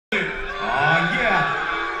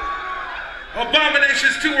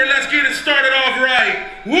Abominations tour, let's get it started off right.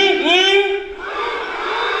 Woo woo!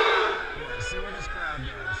 Let's see where this crowd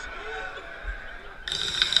goes.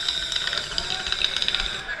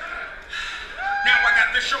 Now I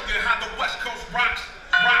got to show you how the West Coast rocks.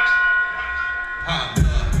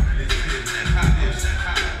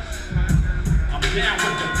 I'm down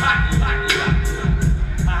with the potluck.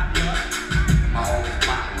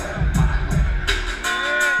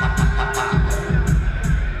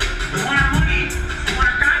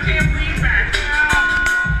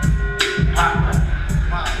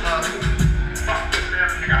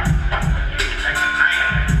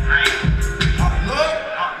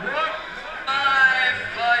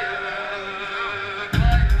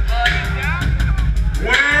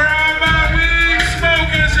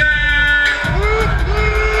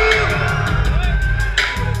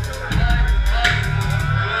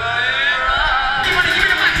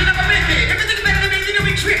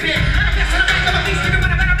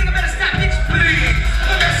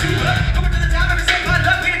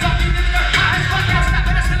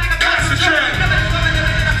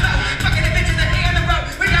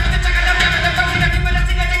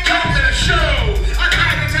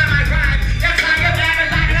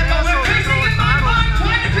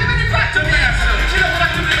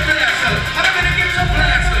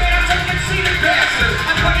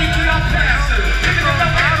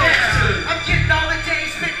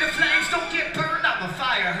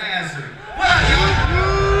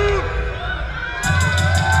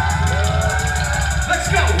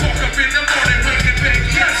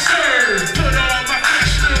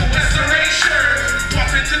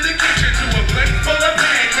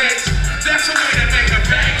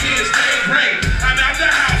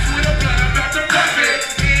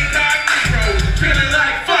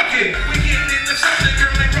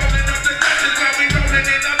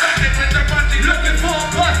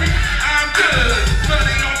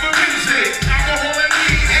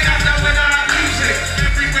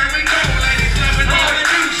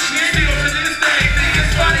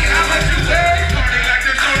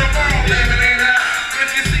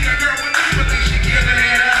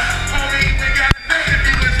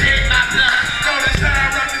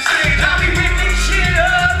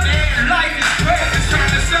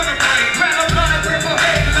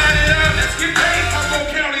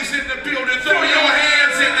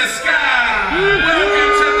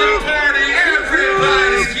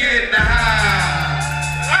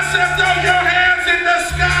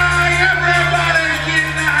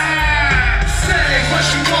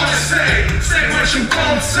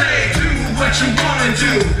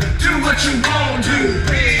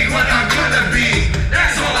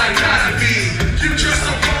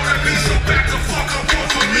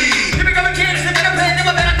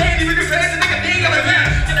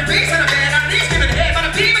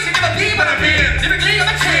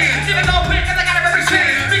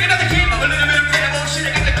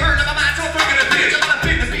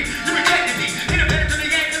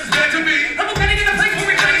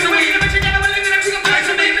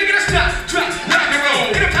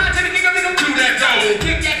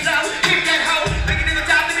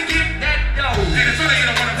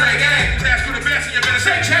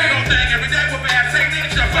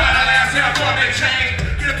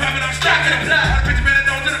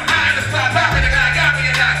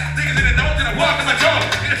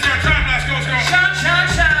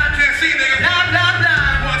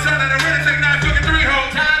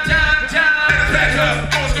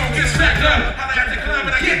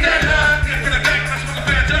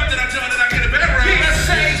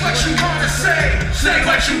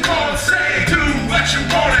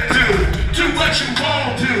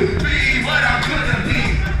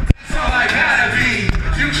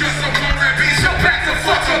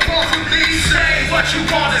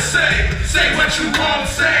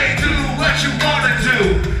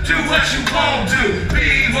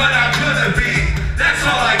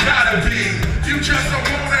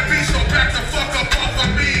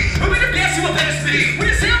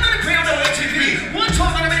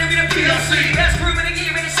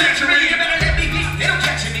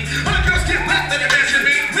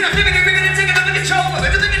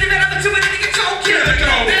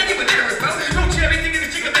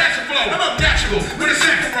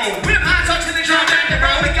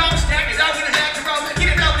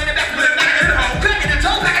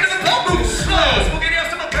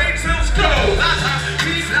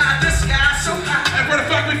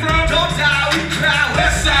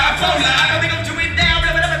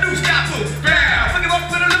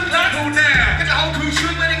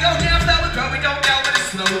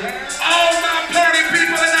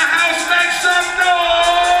 People in the house, make some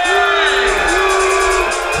noise!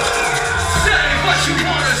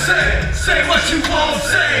 what you won't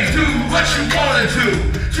say, do what you wanna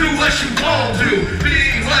do what you won't do,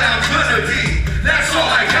 be what I'm gonna be, that's all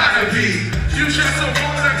I gotta be. You just don't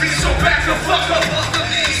wanna be, so back the fuck up off of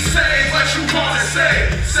me. Say what you wanna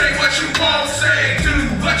say what you won't say, do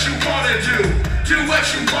what you wanna do what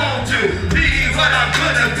you won't do, be what I'm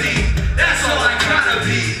gonna be, that's all I gotta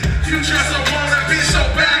be. You just don't wanna be, so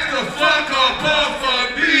back the fuck up off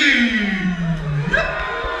of me.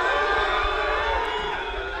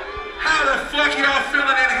 How the fuck y'all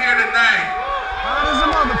feeling in here tonight? Hot as a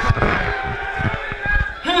motherfucker.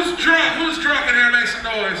 Who's drunk? Who's drunk in here? Make some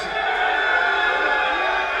noise.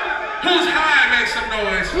 Who's high? Make some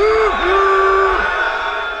noise.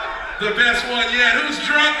 The best one yet. Who's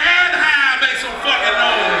drunk and high? Make some fucking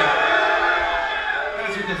noise.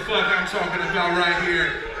 That's what the fuck I'm talking about right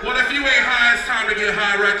here. What if you ain't high? It's time to get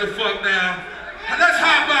high right the fuck now. Let's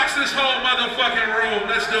hotbox this whole motherfucking room.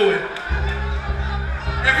 Let's do it.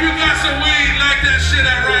 If you got some weed, light that shit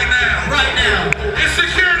up right now. Right now. If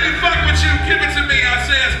security fuck with you, give it to me. I'll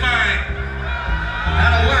say it's mine.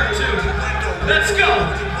 That'll work too. Let's go.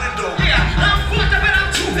 Yeah, I'm fucked up and I'm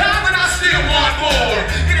too high, but I still want more.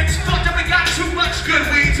 And it's fucked up and got too much good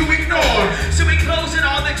weed to ignore. So we closing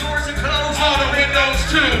all the doors and close All the windows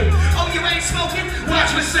too. Oh, you ain't smoking?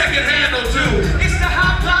 Watch what second handle do. It's the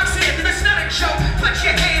hot box and the stunning show. Put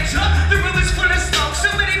your hands up. The room is full of smoke.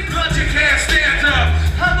 So many bloods You can't stand up.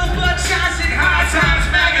 Humble bloodshot's in High Times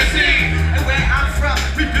magazine. And where I'm from,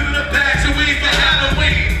 we build a Back to weed for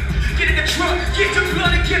Halloween. Get in the truck, get the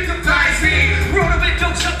blood and get the Visine. Roll the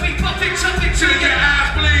windows up, we buff it, jump it Till your eyes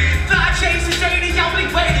bleed. Thought chase is the only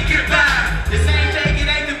way to get by. The same thing, it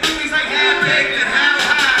ain't the movies like half baked and half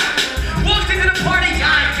high. Walked into the party,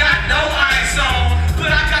 I ain't got no ice on, but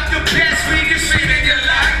I got the best weed you've seen in your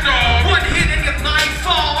life, dog. One hit and you might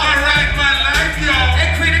fall. Alright, my life, y'all. And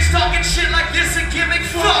critics talking shit like this a gimmick.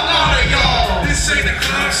 Fuck all of y'all. This ain't a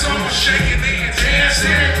club song of shaking and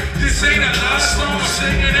dancing. This ain't a love song of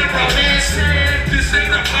singing and romancing. This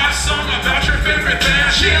ain't a pop song about your favorite band.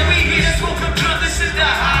 Yeah, we here to smoke a blunt. This is the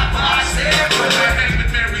hot box. I hang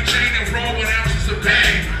with Mary Jane and roll with ounces of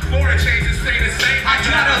bang. Border changes stay the same. I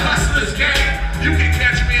got a hustler's game. You can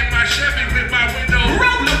catch me in my Chevy with my window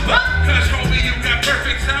Roll the buck. Cause homie, you got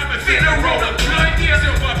perfect time and finna roll a blunt.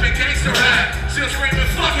 Still bumping gangster rap. Still screaming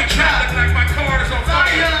fucking cow. Look like my car is on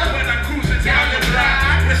fire when I'm cruising down your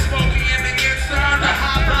block. It's smoky in the inside. The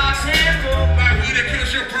hot box handle. My weed that kills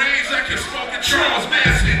your brains like you're smoking Charles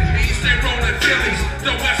Manson. East they rolling Phillies,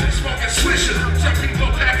 the West is smoking swishers. Some people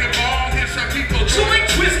packing long and some people Joint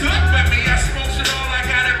twister. But me, I smoke it all, I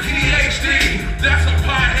got a PhD. That's a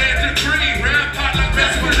pothead degree, rap potluck,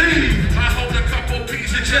 best believe. I hold a couple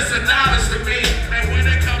pieces, just a novice to me. And when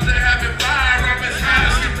it comes to having fire, I'm as hot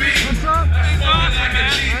as can be. What's up? I'm smoking like a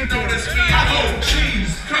G, notice me, I hold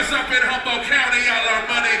cheese. Cause up in Humboldt County, all our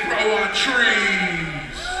money grow on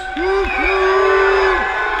trees.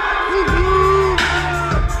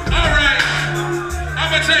 Alright,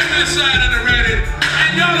 I'ma take this side of the Reddit,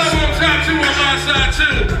 and y'all are on top two on my side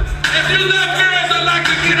too. If you love girls that like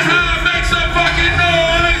to get high, make some fucking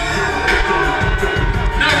noise.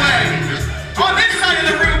 No way. On this side of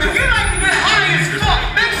the room, if you like to get high as fuck,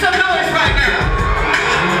 make some noise right now.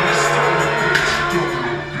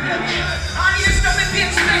 On your stomach,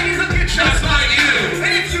 bitch, baby, look at Just like you,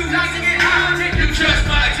 And if you like to get high, then you just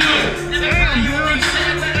might do. never mind, you only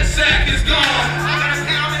said when The sack is gone. I got a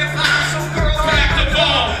pound and a pound, so girl, Back the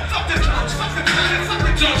ball. fuck the coach, fuck the planet, fuck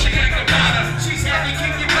the Don't you ain't Gabbana. She's happy,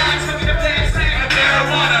 kick your bags, look at the best thing. And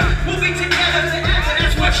marijuana. We'll be together forever,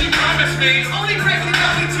 that's What she promised me. only breaking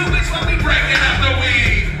up we do is when we break. Breaking up the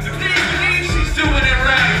weed. Please believe She's doing it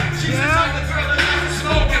right. she's the type of girl that likes to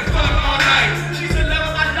smoke. Smoking fuck all night. She's the love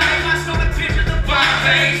of my life, I saw the picture, the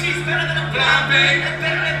Bombay. She's better than a Blind babe. and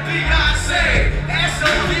better than Beyonce. Ass so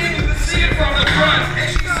big, you can see it From the front. And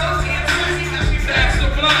she's so damn sexy, now she That's the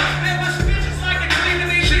blunt. Man, my bitch is like a dream to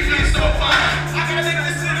me. She feels so fine. I gotta make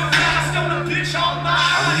this little fly, stole a bitch on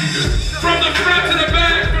mine. From the front to the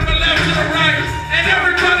back, from the left to the right, and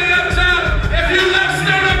everybody up top. If you love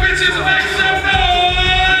stoner bitches, make some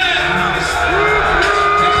noise.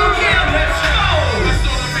 Oh yeah, let's go. The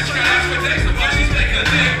stoner bitch got ass for days, so she's making a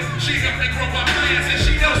dick. She helped me grow my plans, and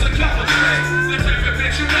she knows a couple tricks. The type of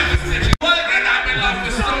bitch you never snitching. And I'm in love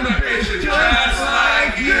with stoner bitches, just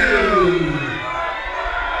like you.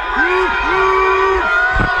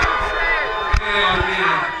 Hell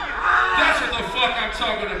yeah. That's what the fuck I'm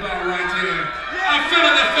talking about right there. I'm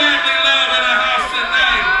feeling the family love in the house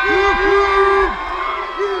tonight.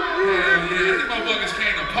 Hell yeah, these motherfuckers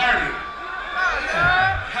came to party.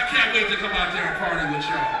 I can't wait to come out there and party with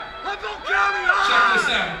y'all. Check this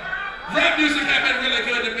out. Rap music has been really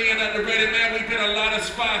good to me and underrated, man. We've been a lot of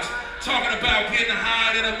spots talking about getting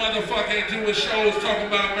high in a motherfucker and doing shows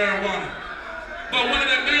talking about marijuana. But one of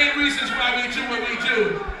the main reasons why we do what we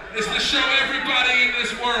do is to show everybody in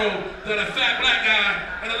this world that a fat black guy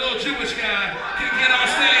and a little Jewish guy can get on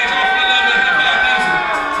stage off the love of hip-hop music.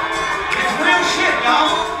 It's real shit,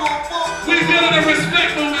 y'all. We building a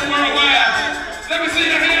respect movement worldwide. Let me see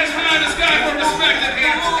your hands high in the sky for respect in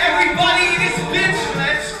here. Everybody in this bitch,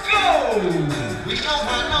 let's go.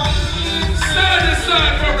 Side to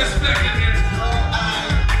side for respect in here.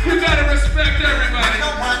 You gotta respect everybody.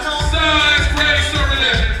 Size, race, or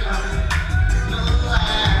religion.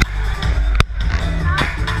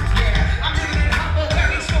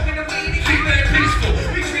 Keep it peaceful.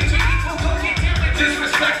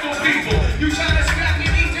 Disrespectful people. You tryna scrap me,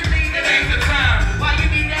 need to leave. It ain't the time. Why you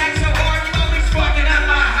need to act so hard? You always fucking up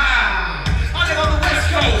my high. I live on the West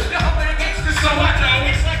Coast. The hope and against the So I know.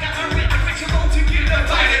 It's like an unwritten ritual to get a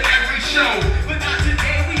Fight at every show. But not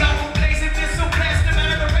today, we all will blaze it. This so blessed, no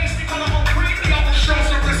matter the race, they call them all creep. We all will Show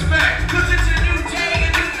some respect. cause it's a new day, a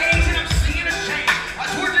new age, and I'm seeing a change. I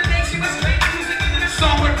toured the nation with straight music and a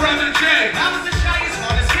Song with Brother Jay. I was the shyest,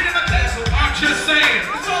 hardest kid in my class, so I'm just saying.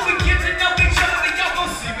 it's all we get to know each other, and y'all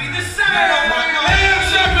gon' see me the same.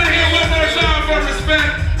 Hands up in here one more time for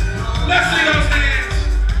respect. Let's see those hands.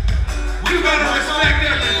 You gotta respect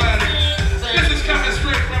everybody. This is coming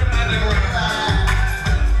straight from the underground.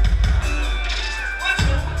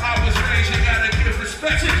 I was raised, you gotta give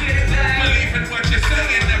respect. To get it back. Believe in what you're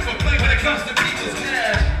saying, never play when it comes to people's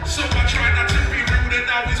head. So I try not to be rude and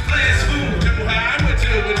always play it smooth. Do how I would do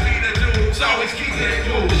and be the dude who's always keeping it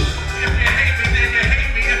cool. If you hate me, then you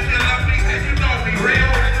hate me. If you love me, then you know me. Real.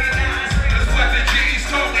 That's what the G's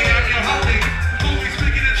told me, I'm your homie. Who be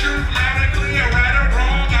speaking the truth loud and clear, right or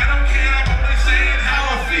wrong, I don't care, I'm only saying how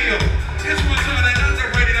I feel. It's what's on and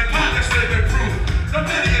underrated, and pockets living proof. No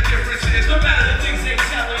matter your differences, no matter the things they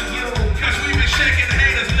telling you. Cause we been shaking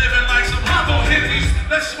haters, living like some humble hippies.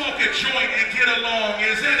 Let's smoke a joint and get along.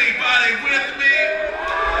 Is anybody with me?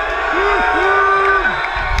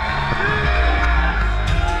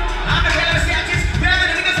 I'm a hell of a scientist, rather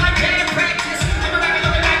than niggas like that in practice. I'm a rapper,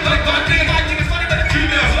 like funny, I think it's funny, but the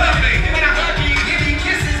Females love me. when I hug you, give me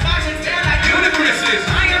kisses, marching down like you. Ludicrouses.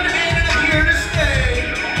 I am the man and I'm here to stay.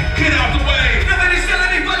 Get out the way. Nobody's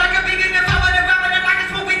telling me but like a vegan. If I want to rap it, I can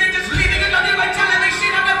smoke weed and just leave it. You're not telling me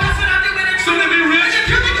shit, I'm the best and I'm doing it. So let me rich. If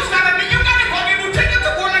you think you stop at me, you gotta call me. We'll take it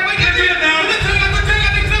to war like we In Vietnam. the thing I'm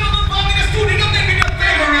gonna be filming the ball in the studio, making your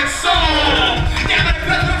favorite song. Damn it,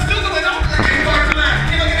 brother, I'm still going on. First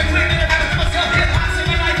left. Never gonna quit, never gonna to myself. Hip hop's in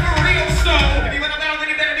my life for real. So, If you wanna battle, then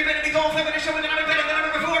you better be ready to go. Flipping and showing that I'm better than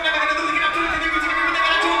ever before. Never gonna lose, get up to it, and you can take everything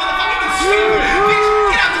I do, motherfucking stupid. Bitch,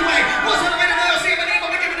 get out the way. What's on the radio? They'll say my name,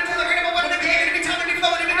 I'm giving it to the radio. What the game? Every time they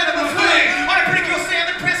flowing, every nothing but flame. All the pretty girls say I'm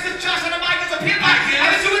impressed with Josh on the mic as a pimp. I've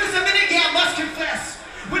been doing this a minute, yeah, I must confess.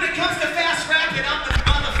 When it comes to fast rapping, I'm the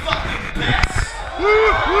motherfucking best.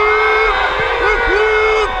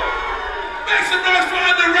 make some noise for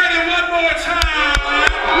underrated one more time.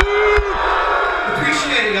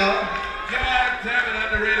 Appreciate it, y'all. God damn it,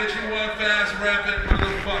 underrated, you one fast rapping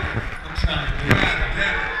motherfucker. I'm trying to God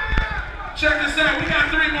damn it. Check this out, we got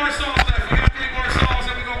 3 more songs left. We got 3 more songs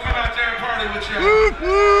and we're gonna come out there and party with y'all.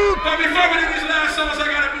 But before we do these last songs, I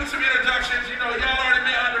gotta do some introductions. You know, y'all already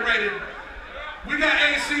been underrated. We got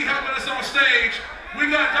AC helping us on stage. We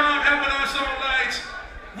got Dom helping us on lights.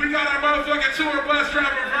 We got our motherfucking tour bus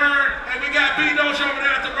driver Vern, and we got B Doge over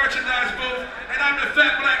there at the merchandise booth. And I'm the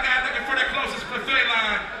fat black guy looking for the closest buffet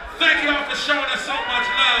line. Thank y'all for showing us so much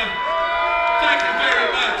love. Thank you very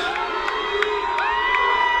much.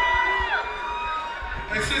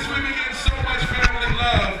 And since we've been getting so much family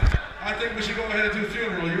love, I think we should go ahead and do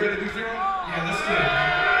funeral. You ready to do funeral? Yeah, let's do it.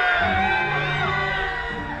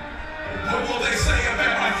 What will they say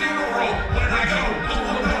about my funeral when I go? Who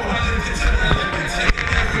will know I didn't get to the taking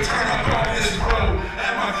every turn up on this road?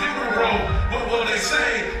 At my funeral, what will they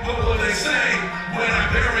say? What will they say when I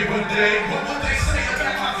bury one day? What will they say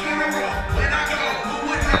about my funeral when I go?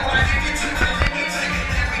 Who would know I didn't get to the taking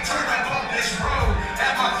every turn up on this road?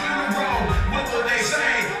 At my funeral, what will they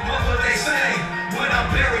say? What will they say when I'm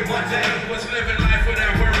buried one day? Was living life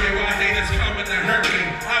without worry while haters coming to hurt me.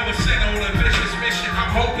 I was sent on a vicious mission.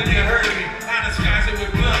 I'm hoping you heard me. I disguise it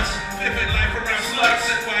with blunts, living life around sluts.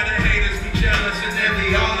 And why the haters be jealous and then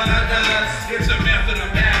be all in our nuts. It's a method of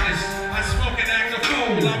madness. I smoke and act a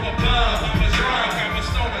fool. I'm a bum, I'm a drunk, I'm a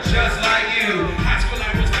stoner just like you. High school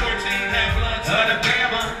I was 14, had blunts,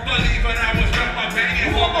 Alabama. Believe it, I was drunk, my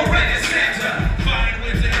baby. Who I'm a record center. Fine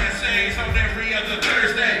with the essays on every other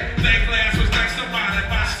Thursday. Their class was next to mine and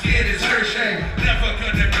my skin is Hershey. Never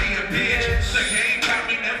gonna be a bitch.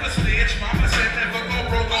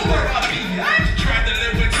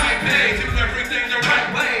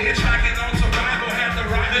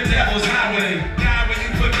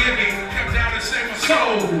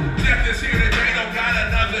 soul. Death is here today, don't got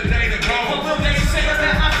another day to go. What will they say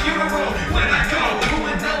about my funeral when I go? Who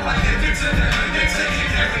would know I lived into the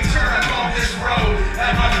every turn along this road?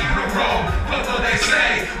 At my funeral, what will they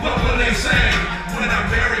say? What will they say when I'm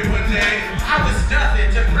buried one day? I was nothing,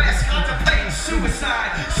 depressed, contemplating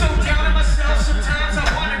suicide. So down on myself, sometimes I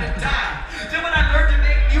wanted to die. Then when I learned to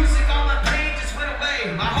make music, all my pain just went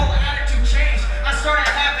away. My whole attitude changed. I started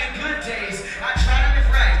having good days. I try to live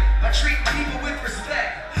right. I treat people with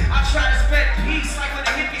respect. I try to spread peace like when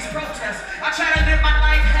the hippies protest. I try to live my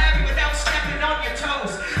life happy without stepping on your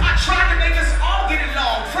toes. I try to make us all get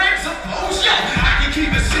along. Friends of foes, yo, I can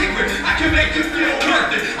keep a secret. I can make you feel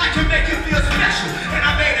worth it. I can make you feel special. And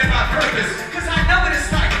I made it my purpose. cause I know what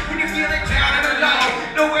it's like when you're feeling down and alone.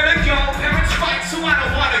 Nowhere to go, parents fight, so I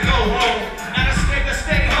don't wanna go home. Not a stay to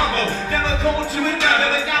stay humble, never go to another.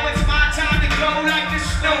 But now it's my time to go like the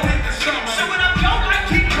snow in the summer. So when I'm young, I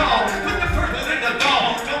keep calm, put the purple in the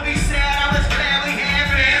ball. Don't be sad, I was glad we had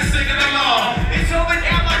fans singing along. It's over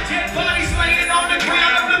now, my dead body's laying on the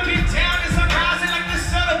ground. I'm looking down as I'm rising like the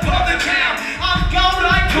sun above the town. I'm gone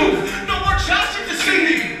like poof, no more Josh at the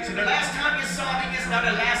CD. So the last time you saw me is not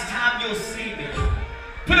the last time you'll see me.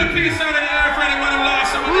 Put a peace out in the air for anyone who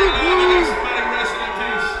lost someone they love and let somebody rest in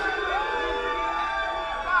peace.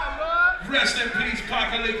 Rest in peace,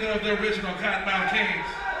 Pakalika of the original Cottonmouth Kings.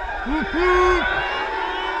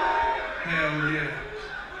 Hell yeah.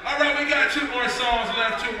 Alright, we got two more songs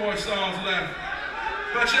left.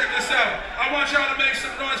 But check this out. I want y'all to make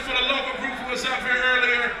some noise for the local group who was up here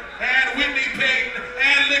earlier, and Whitney Payton,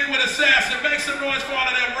 and Liquid Assassin. Make some noise for all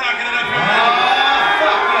of them rocking it up here.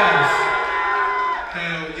 Fuck yes.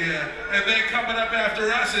 Hell yeah. And then coming up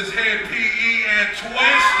after us is Head PE and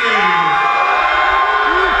Twiztid.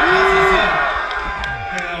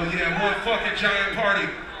 Hell yeah, one fucking giant party.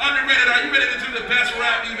 Underrated, are you ready to do the best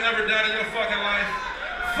rap you've ever done in your fucking life?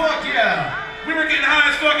 Fuck yeah. We were getting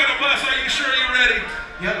high as fuck on the bus, are you sure you're ready?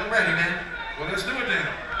 Yep, I'm ready, man. Well, let's do it then.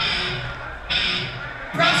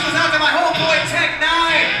 Props goes out to my homeboy Tech 9. You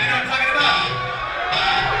know what I'm talking about?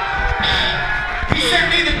 He sent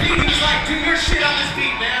me the beat. He was like, do your shit on this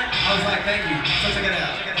beat, man. I was like, thank you. So check it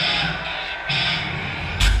out.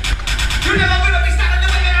 You never would have been starting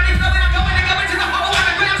doing it. I'm flowing. I'm going to the hole. I'm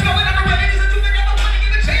the ground's going on the way. It's a two minute. I want to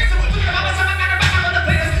give a chance. So we'll do it. I'm a son. I got to back up on the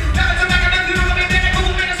players. Never to back up and do it. I'm in there.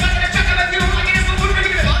 Cool minutes. I'm going to check up and do it. Like it's a food. We're going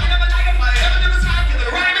to get it. I'm like a fire. Never do the sky killer.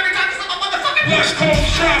 Right every time. It's a motherfucking West Coast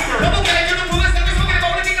Chopper. Double way. You're the fullest. Never smoking a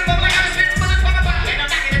bowl. It's even bubble. I got a spit. Bullets from a bottle. And I'm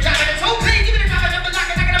not going to drop it. It's whole thing. Give me the top. I'm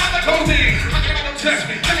knocking. Knocking about the whole thing. Test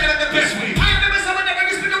me. Talking about the best me. I remember someone never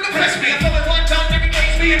used to do the Press press me. me. I pull it one time every day.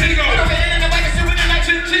 Me and Nigo. Put a red in the white and suit in the night.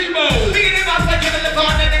 Timo. Me and him, I was like, give it the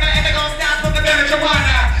bar. And then I gonna stop. Look at the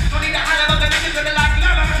marijuana.